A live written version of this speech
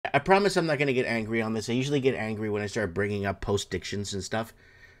I promise I'm not going to get angry on this. I usually get angry when I start bringing up post-dictions and stuff.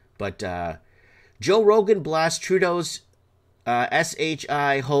 But Joe Rogan blasts Trudeau's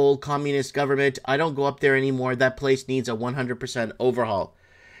SHI whole communist government. I don't go up there anymore. That place needs a 100% overhaul.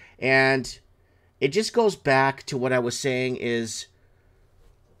 And it just goes back to what I was saying is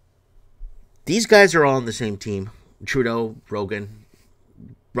these guys are all on the same team. Trudeau, Rogan,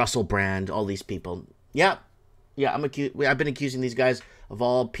 Russell Brand, all these people. Yeah, I've been accusing these guys of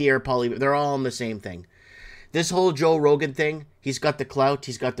all they're all on the same thing. This whole Joe Rogan thing, he's got the clout,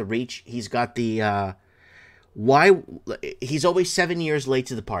 he's got the reach, he's got the he's always 7 years late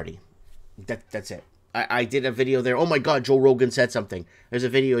to the party. That's it. I did a video there. Oh my God, Joe Rogan said something. There's a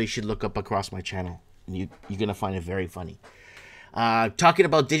video you should look up across my channel. And you're going to find it very funny. Talking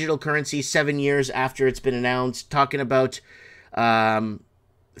about digital currency 7 years after it's been announced. Talking about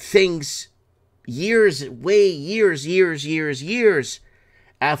things years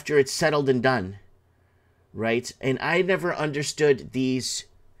after it's settled and done. Right? And I never understood these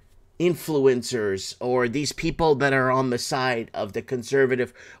influencers or these people that are on the side of the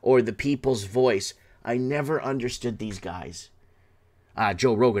conservative or the people's voice. I never understood these guys.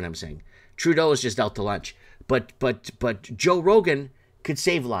 Joe Rogan, I'm saying. Trudeau is just out to lunch. But Joe Rogan could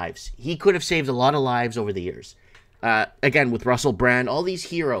save lives. He could have saved a lot of lives over the years. Again, with Russell Brand, all these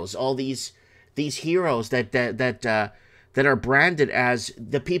heroes, all these heroes that are branded as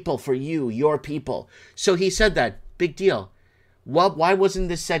the people for you, your people. So he said that. Big deal. Why wasn't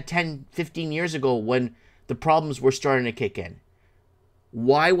this said 10, 15 years ago when the problems were starting to kick in?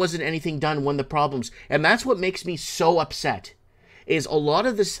 Why wasn't anything done when the problems... And that's what makes me so upset, is a lot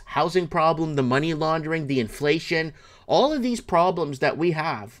of this housing problem, the money laundering, the inflation, all of these problems that we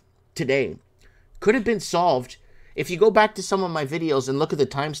have today could have been solved if you go back to some of my videos and look at the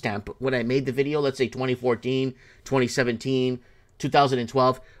timestamp when I made the video, let's say 2014, 2017,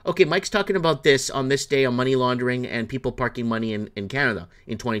 2012. Okay, Mike's talking about this on this day on money laundering and people parking money in Canada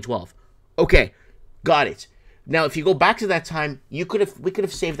in 2012. Okay, got it. Now, if you go back to that time, we could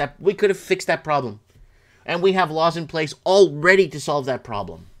have saved that. We could have fixed that problem. And we have laws in place all ready to solve that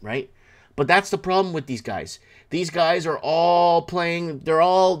problem, right? But that's the problem with these guys. These guys are all playing, they're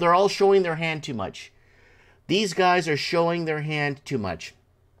all showing their hand too much. These guys are showing their hand too much.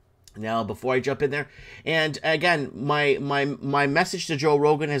 Now, before I jump in there, and again, my message to Joe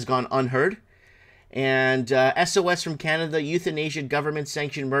Rogan has gone unheard. And SOS from Canada, euthanasia,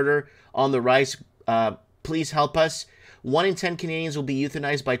 government-sanctioned murder on the rise. Please help us. 1 in 10 Canadians will be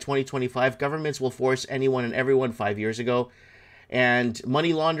euthanized by 2025. Governments will force anyone and everyone 5 years ago. And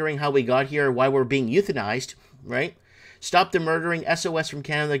money laundering, how we got here, why we're being euthanized, right? Stop the murdering. SOS from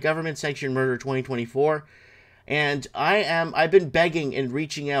Canada, government-sanctioned murder 2024. And I've been begging and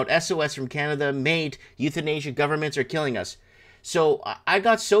reaching out. SOS from Canada, made euthanasia, governments are killing us. So I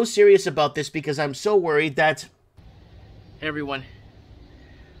got so serious about this because I'm so worried that... Hey everyone,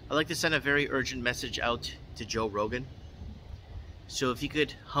 I'd like to send a very urgent message out to Joe Rogan. So if you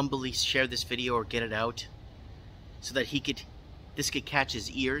could humbly share this video or get it out so that this could catch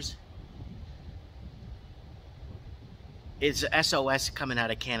his ears. It's SOS coming out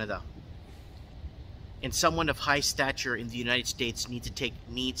of Canada. And someone of high stature in the United States needs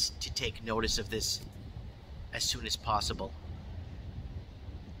to take notice of this as soon as possible.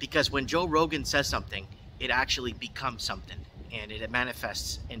 Because when Joe Rogan says something, it actually becomes something. And it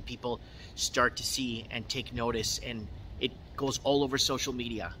manifests, and people start to see and take notice, and it goes all over social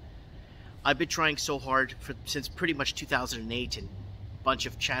media. I've been trying so hard since pretty much 2008, and a bunch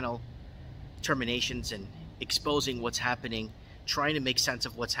of channel terminations and exposing what's happening, trying to make sense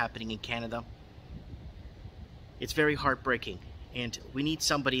of what's happening in Canada. It's very heartbreaking, and we need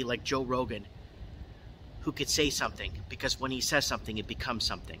somebody like Joe Rogan who could say something, because when he says something, it becomes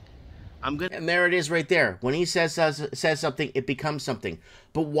something. And there it is right there. When he says something, it becomes something.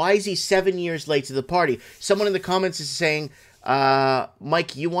 But why is he 7 years late to the party? Someone in the comments is saying,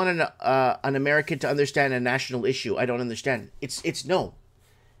 Mike, you want an American to understand a national issue. I don't understand. No.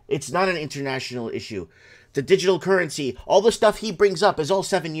 It's not an international issue. The digital currency, all the stuff he brings up is all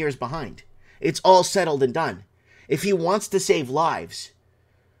 7 years behind. It's all settled and done. If he wants to save lives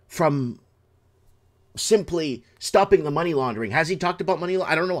from simply stopping the money laundering. Has he talked about money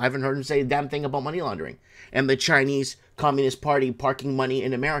laundering? I don't know. I haven't heard him say a damn thing about money laundering. And the Chinese Communist Party parking money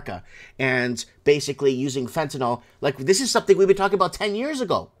in America. And basically using fentanyl. Like, this is something we've been talking about 10 years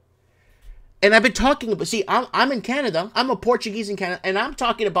ago. And I've been talking about... See, I'm in Canada. I'm a Portuguese in Canada. And I'm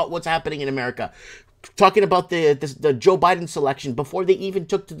talking about what's happening in America. Talking about the Joe Biden selection before they even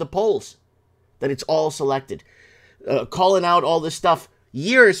took to the polls. That it's all selected. Calling out all this stuff.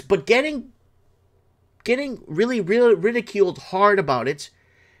 Years, but getting really ridiculed hard about it,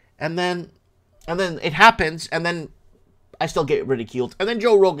 And then it happens, and then I still get ridiculed. And then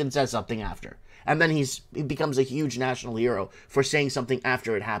Joe Rogan says something after. And then he becomes a huge national hero for saying something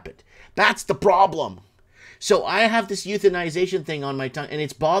after it happened. That's the problem. So I have this euthanization thing on my tongue, and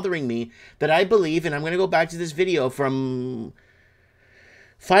it's bothering me that I believe, and I'm going to go back to this video from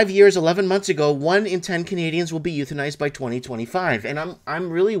 5 years, 11 months ago, 1 in 10 Canadians will be euthanized by 2025. And I'm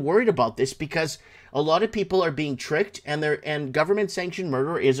really worried about this because a lot of people are being tricked, and government-sanctioned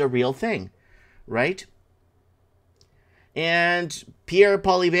murder is a real thing, right? And Pierre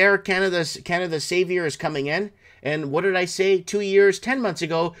Poilievre, Canada's savior, is coming in. And what did I say 2 years, 10 months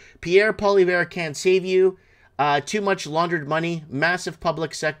ago? Pierre Poilievre can't save you. Too much laundered money, massive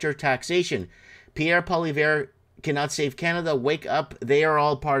public sector taxation. Pierre Poilievre cannot save Canada. Wake up. They are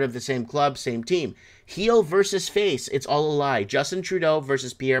all part of the same club, same team. Heel versus face. It's all a lie. Justin Trudeau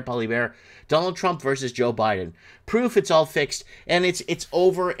versus Pierre Poilievre. Donald Trump versus Joe Biden. Proof it's all fixed. And it's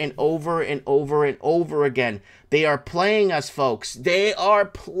over and over and over and over again. They are playing us, folks. They are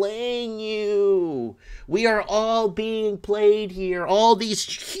playing you. We are all being played here. All these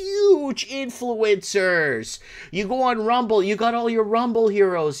huge influencers. You go on Rumble. You got all your Rumble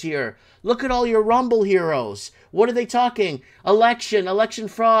heroes here. Look at all your Rumble heroes. What are they talking? Election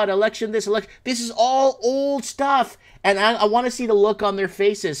fraud, election this, election. This is all old stuff. And I want to see the look on their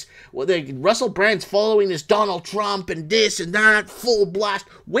faces. Well, Russell Brand's following this Donald Trump and this and that, full blast,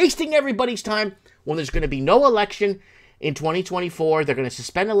 wasting everybody's time when there's going to be no election in 2024. They're going to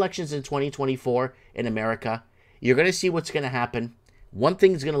suspend elections in 2024 in America. You're going to see what's going to happen. One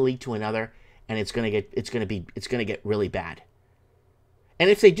thing's going to lead to another, and it's going to get really bad. And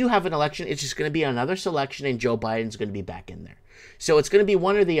if they do have an election, it's just going to be another selection, and Joe Biden's going to be back in there. So it's going to be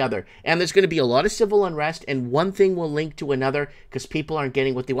one or the other. And there's going to be a lot of civil unrest, and one thing will link to another because people aren't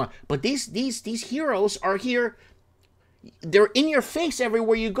getting what they want. But these heroes are here. They're in your face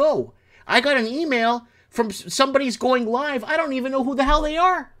everywhere you go. I got an email from somebody's going live. I don't even know who the hell they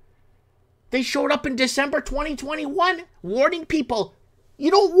are. They showed up in December 2021 warning people. You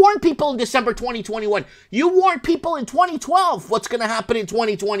don't warn people in December 2021. You warn people in 2012 what's going to happen in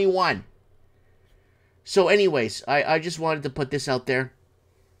 2021. So anyways, I just wanted to put this out there.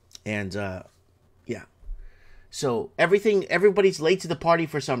 And, yeah. So everybody's late to the party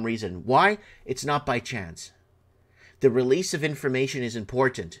for some reason. Why? It's not by chance. The release of information is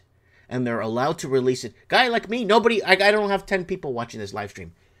important. And they're allowed to release it. Guy like me, I don't have 10 people watching this live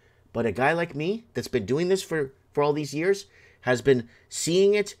stream. But a guy like me that's been doing this for all these years has been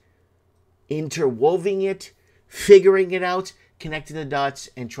seeing it, interwoven it, figuring it out, connecting the dots,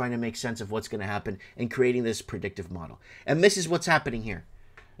 and trying to make sense of what's going to happen and creating this predictive model. And this is what's happening here.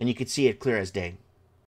 And you can see it clear as day.